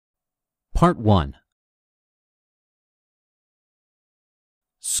Part 1.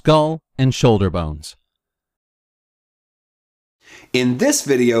 Skull and shoulder bones. In this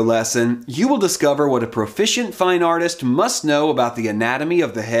video lesson, you will discover what a proficient fine artist must know about the anatomy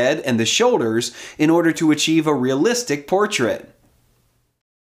of the head and the shoulders in order to achieve a realistic portrait.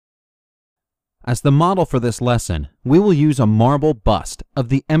 As the model for this lesson, we will use a marble bust of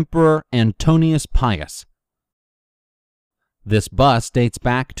the Emperor Antonius Pius. This bust dates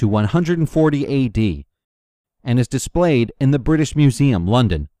back to 140 AD and is displayed in the British Museum,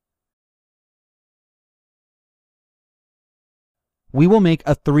 London. We will make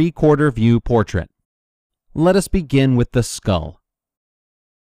a 3/4 view portrait. Let us begin with the skull.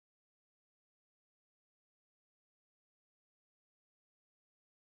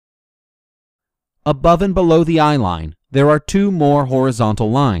 Above and below the eye line, there are two more horizontal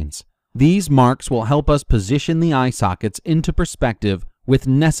lines. These marks will help us position the eye sockets into perspective with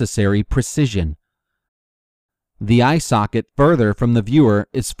necessary precision. The eye socket further from the viewer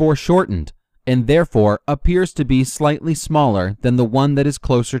is foreshortened and therefore appears to be slightly smaller than the one that is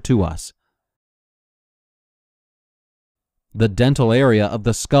closer to us. The dental area of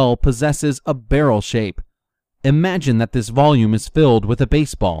the skull possesses a barrel shape. Imagine that this volume is filled with a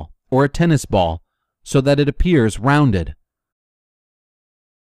baseball or a tennis ball so that it appears rounded.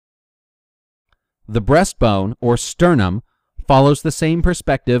 The breastbone or sternum follows the same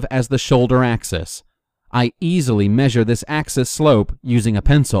perspective as the shoulder axis. I easily measure this axis slope using a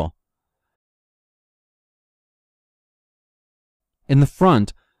pencil. In the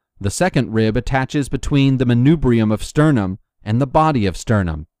front, the second rib attaches between the manubrium of sternum and the body of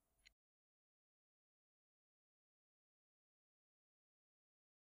sternum.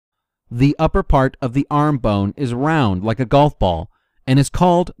 The upper part of the arm bone is round like a golf ball and is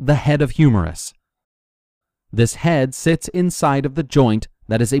called the head of humerus. This head sits inside of the joint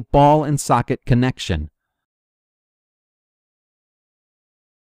that is a ball and socket connection.